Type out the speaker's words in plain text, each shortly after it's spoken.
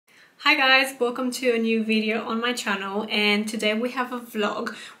Hi guys, welcome to a new video on my channel, and today we have a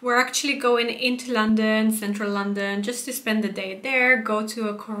vlog. We're actually going into London, central London, just to spend the day there, go to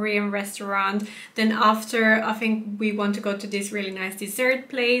a Korean restaurant. Then after, I think we want to go to this really nice dessert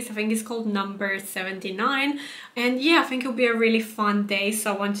place. I think it's called Number 79. And yeah, I think it'll be a really fun day,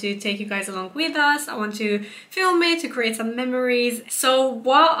 so I want to take you guys along with us. I want to film it to create some memories. So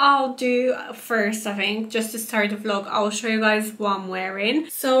what I'll do first, I think, just to start the vlog, I'll show you guys what I'm wearing.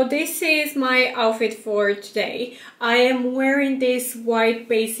 So this is my outfit for today. I am wearing this white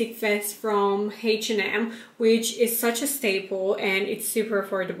basic vest from H&M, which is such a staple and it's super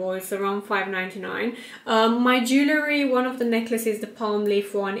affordable. It's around $5.99. My jewelry, one of the necklaces, the palm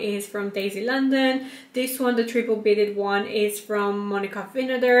leaf one, is from Daisy London. This one, the triple beaded one, is from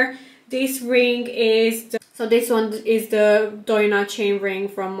Vinader. This ring is this one is the Deia chain ring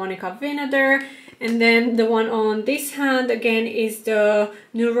from Vinader. And then the one on this hand again is the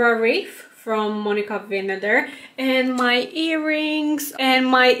Nura Reef from Vinader. And my earrings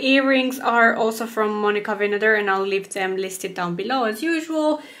are also from Vinader, and I'll leave them listed down below as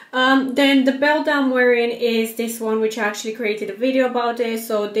usual. Then the belt that I'm wearing is this one, which I actually created a video about it.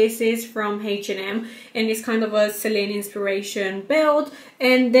 So this is from H&M and it's kind of a Celine inspiration belt.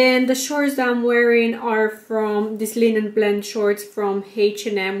 And then the shorts that I'm wearing are from this linen blend shorts from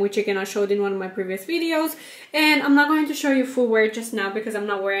H&M, which again I showed in one of my previous videos. And I'm not going to show you full wear just now because I'm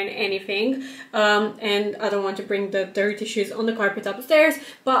not wearing anything, and I don't want to bring the dirty shoes on the carpet upstairs,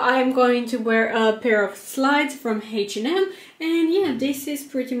 but I'm going to wear a pair of slides from H&M. And yeah, this is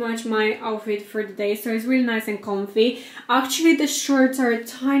pretty much my outfit for the day, so it's really nice and comfy. Actually, the shorts are a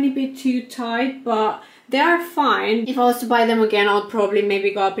tiny bit too tight, but they are fine. If I was to buy them again, I'll probably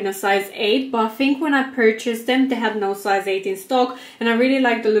maybe go up in a size 8, but I think when I purchased them, they had no size 8 in stock, and I really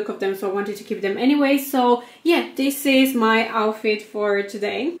like the look of them, so I wanted to keep them anyway. So yeah, this is my outfit for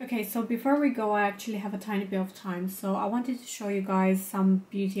today. Okay, so before we go, I actually have a tiny bit of time, so I wanted to show you guys some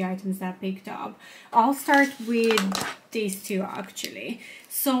beauty items that I picked up. I'll start with these two actually.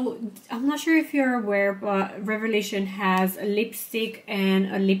 So I'm not sure if you're aware, but Revolution has a lipstick and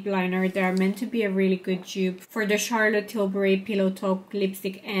a lip liner that are meant to be a really good dupe for the Charlotte Tilbury Pillow Talk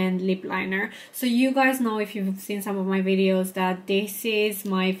lipstick and lip liner. So you guys know, if you've seen some of my videos, that this is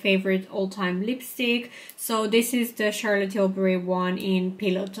my favorite all-time lipstick. So this is the Charlotte Tilbury one in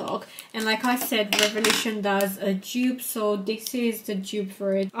Pillow Talk, and like I said, Revolution does a dupe, so this is the dupe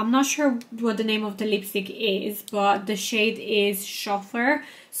for it. I'm not sure what the name of the lipstick is, but the shade is Chauffeur.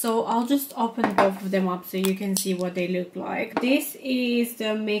 So I'll just open both of them up so you can see what they look like. This is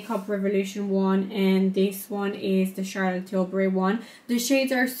the Makeup Revolution one, and this one is the Charlotte Tilbury one. The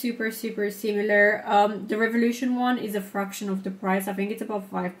shades are super similar. The Revolution one is a fraction of the price. I think it's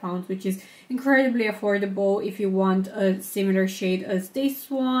about £5, which is incredibly affordable if you want a similar shade as this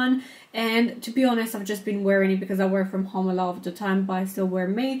one. And to be honest, I've just been wearing it because I work from home a lot of the time, but I still wear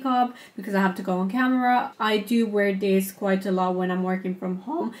makeup because I have to go on camera. I do wear this quite a lot when I'm working from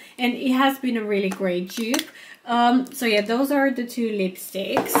home, and it has been a really great dupe. So yeah, those are the two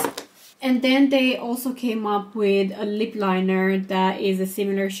lipsticks. And then they also came up with a lip liner that is a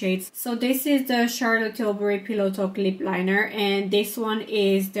similar shade. So this is the Charlotte Tilbury Pillow Talk lip liner, and this one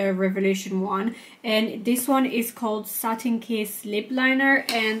is the Revolution one. And this one is called Satin Kiss lip liner,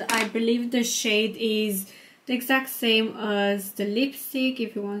 and I believe the shade is the exact same as the lipstick,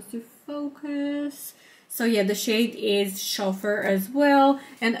 if you want to focus. So yeah, the shade is Chauffeur as well.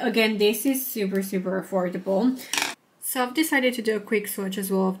 And again, this is super affordable. So I've decided to do a quick swatch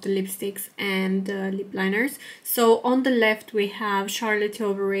as well of the lipsticks and the lip liners. So on the left we have Charlotte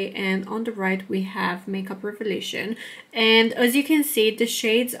Tilbury, and on the right we have Makeup Revolution. And as you can see, the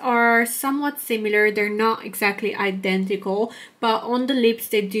shades are somewhat similar. They're not exactly identical, but on the lips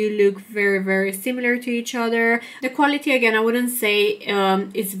they do look very similar to each other. The quality, again, I wouldn't say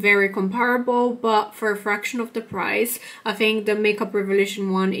is very comparable, but for a fraction of the price, I think the Makeup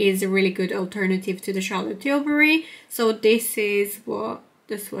Revolution one is a really good alternative to the Charlotte Tilbury. So this is what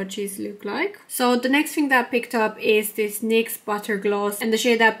the swatches look like. So the next thing that I picked up is this NYX Butter Gloss, and the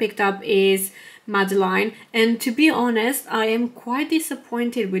shade that I picked up is Madeline. And to be honest, I am quite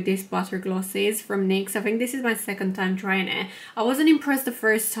disappointed with these butter glosses from NYX. I think this is my second time trying it. I wasn't impressed the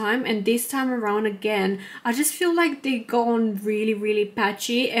first time, and this time around again, I just feel like they go on really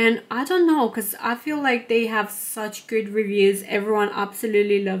patchy, and I don't know, because I feel like they have such good reviews. Everyone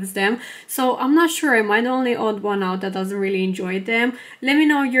absolutely loves them, so I'm not sure. Am I the only odd one out that doesn't really enjoy them? Let me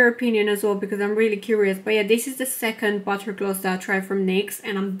know your opinion as well, because I'm really curious. But yeah, this is the second butter gloss that I tried from NYX,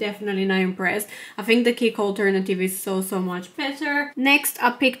 and I'm definitely not impressed. I think the Kiko alternative is so much better. Next,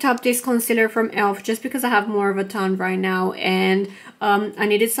 I picked up this concealer from e.l.f. just because I have more of a tan right now, and I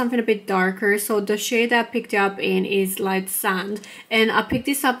needed something a bit darker. So the shade I picked it up in is Light Sand, and I picked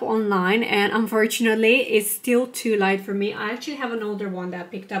this up online, and unfortunately it's still too light for me. I actually have an older one that I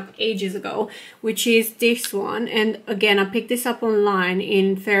picked up ages ago, which is this one, and again I picked this up online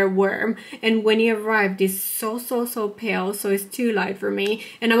in Fair Worm, and when it arrived it's so pale, so it's too light for me,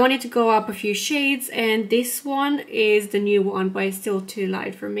 and I wanted to go up a few shades, and this one is the new one, but it's still too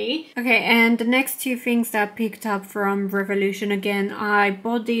light for me. Okay, and the next two things that I picked up from Revolution, again I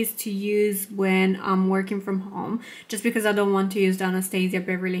bought these to use when I'm working from home, just because I don't want to use the Anastasia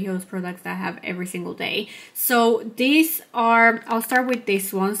Beverly Hills products that I have every single day. So these are, I'll start with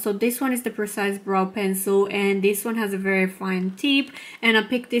this one. So this one is the Precise Brow Pencil, and this one has a very fine tip, and I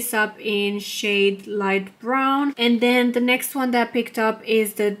picked this up in shade Light Brown. And then the next one that I picked up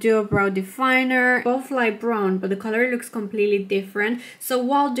is the Duo Brow Definer, both light brown, but the color looks completely different. So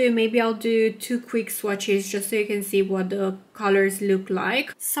what I'll do, maybe I'll do two quick swatches just so you can see what the colors look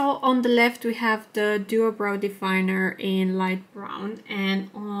like. So on the left we have the Duo Brow Definer in light brown, and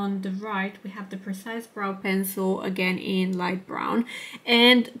on the right we have the Precise Brow Pencil again in light brown.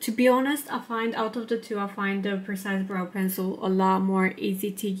 And to be honest, I find out of the two, I find the Precise Brow Pencil a lot more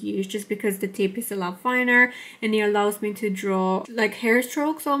easy to use, just because the tip is a lot finer and it allows me to draw like hair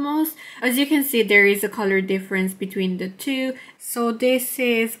strokes almost. As you can see, there is a color difference between the two. So this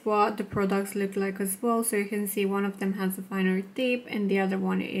is what the products look like as well. So you can see one of them has a finer tip and the other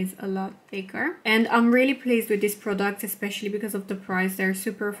one is a lot thicker. And I'm really pleased with this product, especially because of the price. They're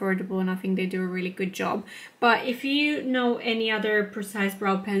super affordable and I think they do a really good job. But if you know any other Precise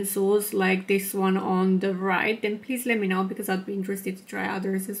Brow pencils like this one on the right, then please let me know, because I'd be interested to try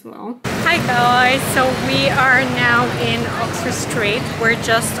others as well. Hi guys, so we are now in Oxford Street. We're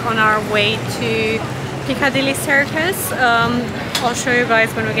just on our way to Piccadilly Circus. I'll show you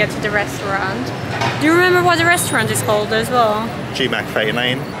guys when we get to the restaurant. Do you remember what the restaurant is called as well? Jumak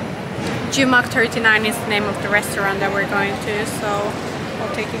 39. Jumak 39 is the name of the restaurant that we're going to, so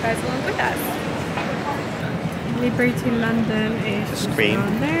I'll take you guys along with us. Liberty London is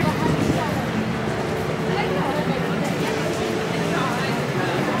down there.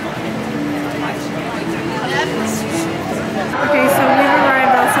 Okay, so we've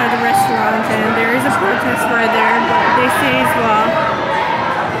arrived outside the restaurant and there is a protest right there, but this is what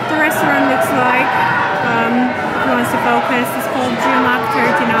the restaurant looks like. If you want to focus, it's called Jumak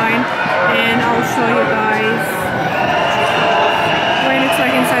 39, and I'll show you guys what it looks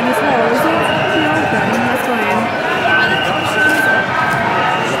like inside this hall. Is it open? Let's go in.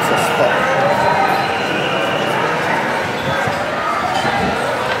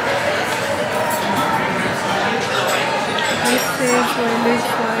 This is what it looks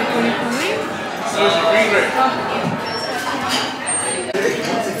like when you come in.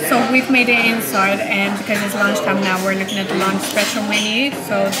 So we've made it inside, and because it's lunchtime now, we're looking at the lunch special menu.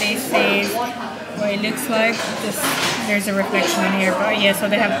 So this is what it looks like. There's a reflection in here, but yeah, so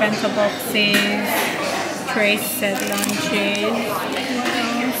they have bento boxes, tray set lunches. What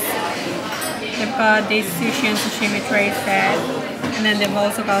else? They've got this sushi and sashimi tray set, and then they've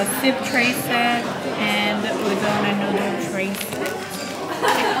also got a soup tray set and udon and noodle tray set.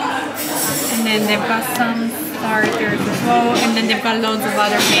 And then they've got some starters as well, and then they've got loads of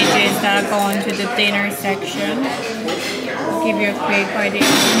other pages that go into the dinner section. I'll give you a quick idea.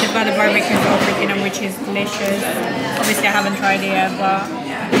 And they've got a barbecue sauce for dinner, which is delicious. Obviously I haven't tried it yet, but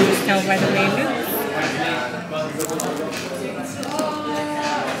I can just tell by the way it looks.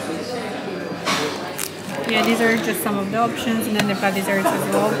 Yeah, these are just some of the options, and then they've got desserts as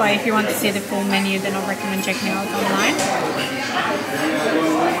well. But if you want to see the full menu, then I'll recommend checking it out online.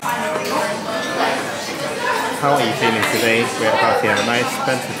 How are you feeling today? We're about to have a nice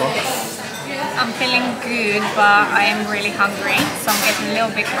bento box. I'm feeling good, but I am really hungry, so I'm getting a little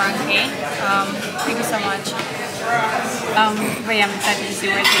bit cranky. Thank you so much. But yeah, I'm excited to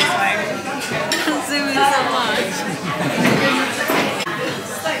see what it tastes like. I'm zooming so much.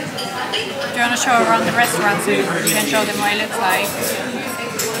 Do you want to show around the restaurant so you can show them what it looks like?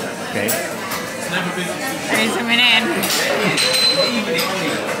 Okay. Are you zooming in?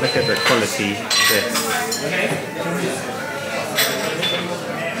 Look at the quality of this.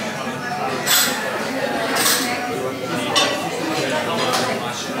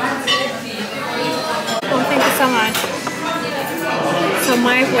 Oh, thank you so much. So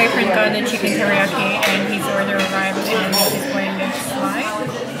my boyfriend got the chicken teriyaki and his order arrived, and this is what it looks like.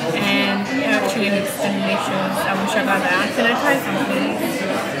 And it actually looks delicious. I wish I got that. Can I try something?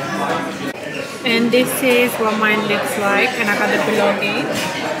 And this is what mine looks like, and I got the bulgogi.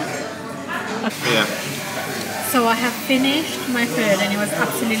 Yeah. So I have finished my food and it was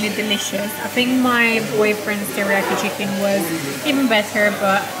absolutely delicious. I think my boyfriend's teriyaki chicken was even better,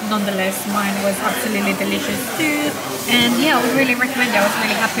 but nonetheless mine was absolutely delicious too. And yeah, I would really recommend it. I was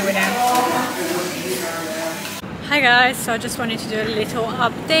really happy with it. Hi guys, so I just wanted to do a little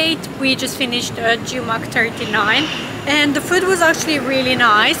update. We just finished Jumak 39 and the food was actually really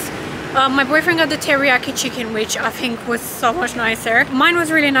nice. My boyfriend got the teriyaki chicken, which I think was so much nicer. Mine was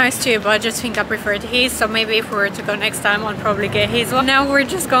really nice too, but I just think I preferred his, so maybe if we were to go next time I'll probably get his one. Now we're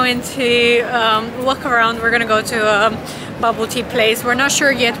just going to walk around. We're gonna go to a bubble tea place. We're not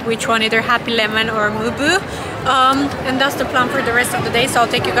sure yet which one, either Happy Lemon or Mubu. And that's the plan for the rest of the day, so I'll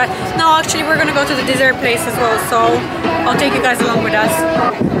take you guys. No, actually we're gonna go to the dessert place as well, so I'll take you guys along with us.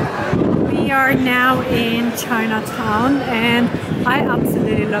 We are now in Chinatown and I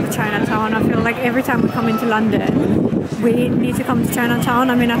absolutely love Chinatown. I feel like every time we come into London we need to come to Chinatown.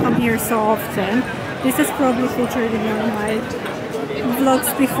 I mean, I come here so often. This is probably featured in one of my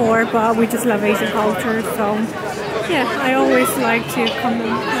vlogs before, but we just love Asian culture, so yeah, I always like to come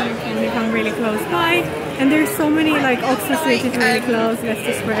really close by. And there's so many, like Oxford Street is really close,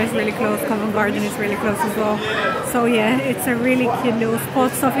 Leicester Square is really close, Covent Garden is really close as well. So yeah, it's a really cute little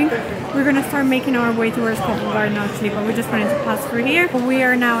spot. So I think we're gonna start making our way towards Covent Garden actually, but we just wanted to pass through here. But we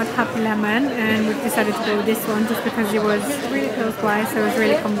are now at Happy Lemon and we've decided to go with this one just because it was really close by, so it was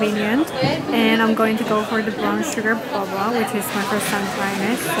really convenient. And I'm going to go for the brown sugar boba, which is my first time trying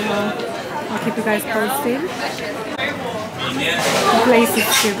it, so I'll keep you guys posted. The place is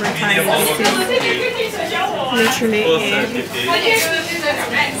super tiny. This is literally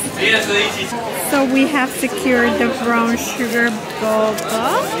it. So we have secured the brown sugar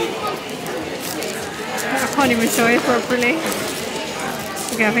boba. I can't even show it properly.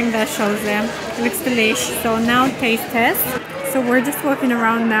 Okay, I think that shows them. It looks delish. So now taste test. So we're just walking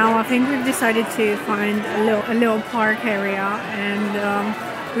around now. I think we've decided to find a little park area and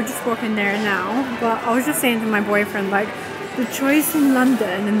we're just walking there now. But I was just saying to my boyfriend, like, the choice in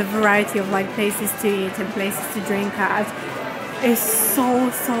London and the variety of like places to eat and places to drink at is so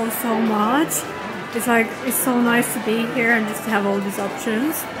much. It's like, it's so nice to be here and just to have all these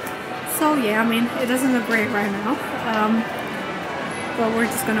options. So yeah, I mean, it doesn't look great right now, but we're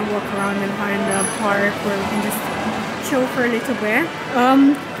just gonna walk around and find a park where we can just chill for a little bit.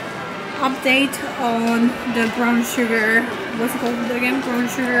 Update on the brown sugar, what's it called again? Brown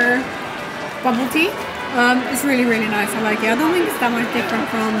sugar bubble tea. It's really nice. I like it. I don't think it's that much different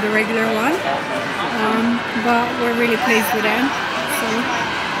from the regular one, but we're really pleased with it. So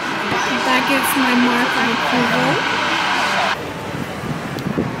that gives my mark of approval.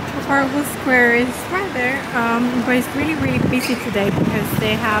 Trafalgar Square is right there, but it's really busy today because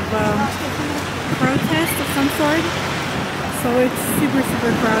they have a protest of some sort, so it's super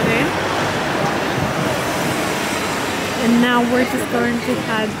crowded. And now we're just going to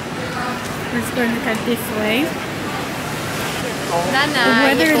head this way. The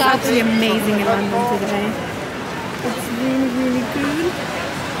weather is actually amazing in London today. It's really good.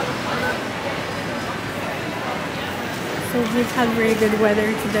 So we've had really good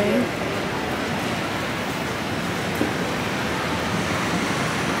weather today.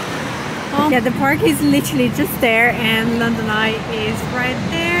 Yeah, the park is literally just there and London Eye is right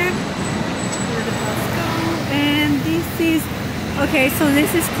there. Where the bus go. And this is... Okay, so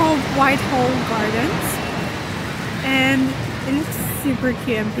this is called Whitehall Gardens and it looks super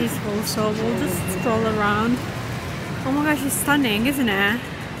cute and peaceful, so we'll just stroll around. Oh my gosh, it's stunning, isn't it?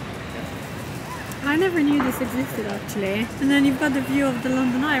 I never knew this existed actually. And then you've got the view of the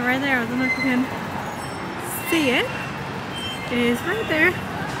London Eye right there. I don't know if you can see it. It is right there.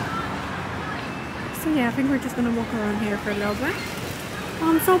 So yeah, I think we're just gonna walk around here for a little bit.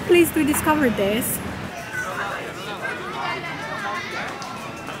 I'm so pleased we discovered this.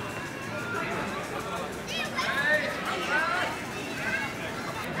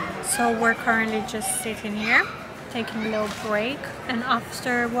 So we're currently just sitting here, taking a little break. And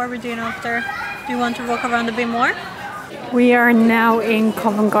after, what are we doing after? Do you want to walk around a bit more? We are now in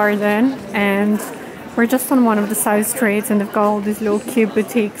Covent Garden and we're just on one of the side streets and they've got all these little cute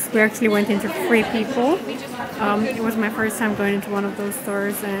boutiques. We actually went into Free People. It was my first time going into one of those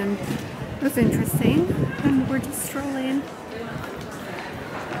stores and it was interesting. And we're just strolling.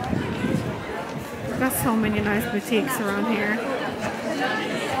 We've got so many nice boutiques around here.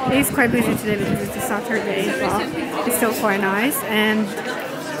 It is quite busy today because it's a Saturday, but it's still quite nice. And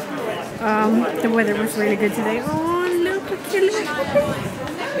the weather was really good today. Oh, look how cute.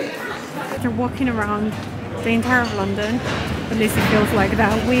 After walking around the entire of London, at least it feels like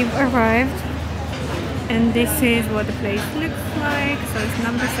that, we've arrived And this is what the place looks like. So it's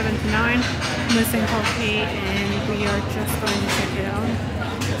number 79, Mousse and Coffee, and we are just going to check it out.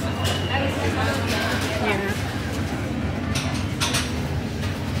 Yeah.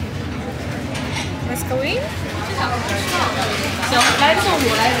 Let's go in.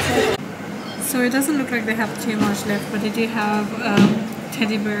 So it doesn't look like they have too much left, but they do have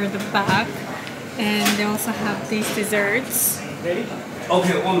teddy bear at the back, and they also have these desserts.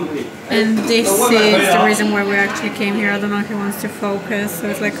 And this is the reason why we actually came here. I don't know if he wants to focus. So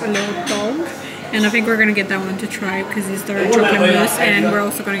it's like a little dog, and I think we're gonna get that one to try because it's their chocolate mousse, and we're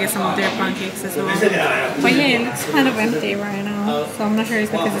also gonna get some of their pancakes as well. But yeah, it looks kind of empty right now, so I'm not sure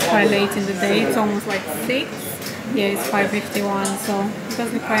it's because it's quite late in the day. It's almost like 6. Yeah, it's 5:51, so it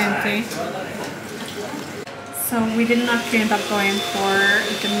does look quite empty. So we didn't actually end up going for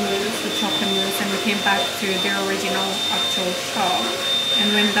the mousse, the chocolate mousse, and we came back to the original actual shop. And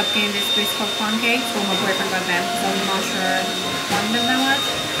we ended up getting this biscuit pancakes. Well, my boyfriend got them, so I'm not sure on them that much.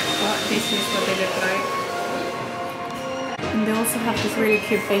 But this is what they look like. And they also have this really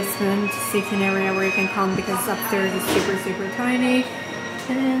cute basement seating area where you can come because upstairs is super, super tiny.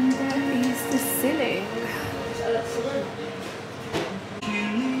 And that is the ceiling.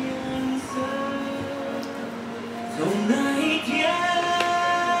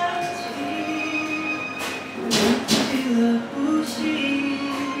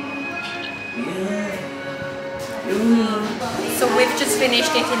 So we've just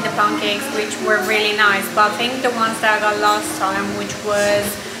finished eating the pancakes, which were really nice, but I think the ones that I got last time, which was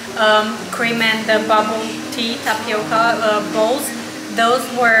cream and the bubble tea tapioca bowls, those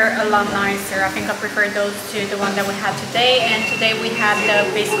were a lot nicer. I think I prefer those to the one that we had today, and today we had the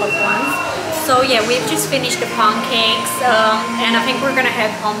biscuit ones. So yeah, we've just finished the pancakes, and I think we're gonna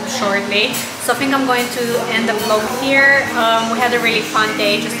head home shortly. So I think I'm going to end the vlog here. We had a really fun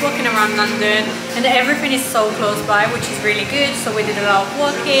day just walking around London, and everything is so close by, which is really good. So we did a lot of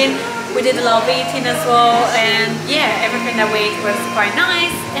walking, we did a lot of eating as well, and yeah, everything that we ate was quite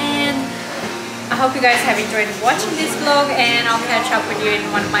nice. And I hope you guys have enjoyed watching this vlog, and I'll catch up with you in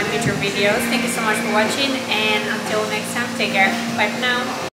one of my future videos. Thank you so much for watching, and until next time, take care. Bye for now.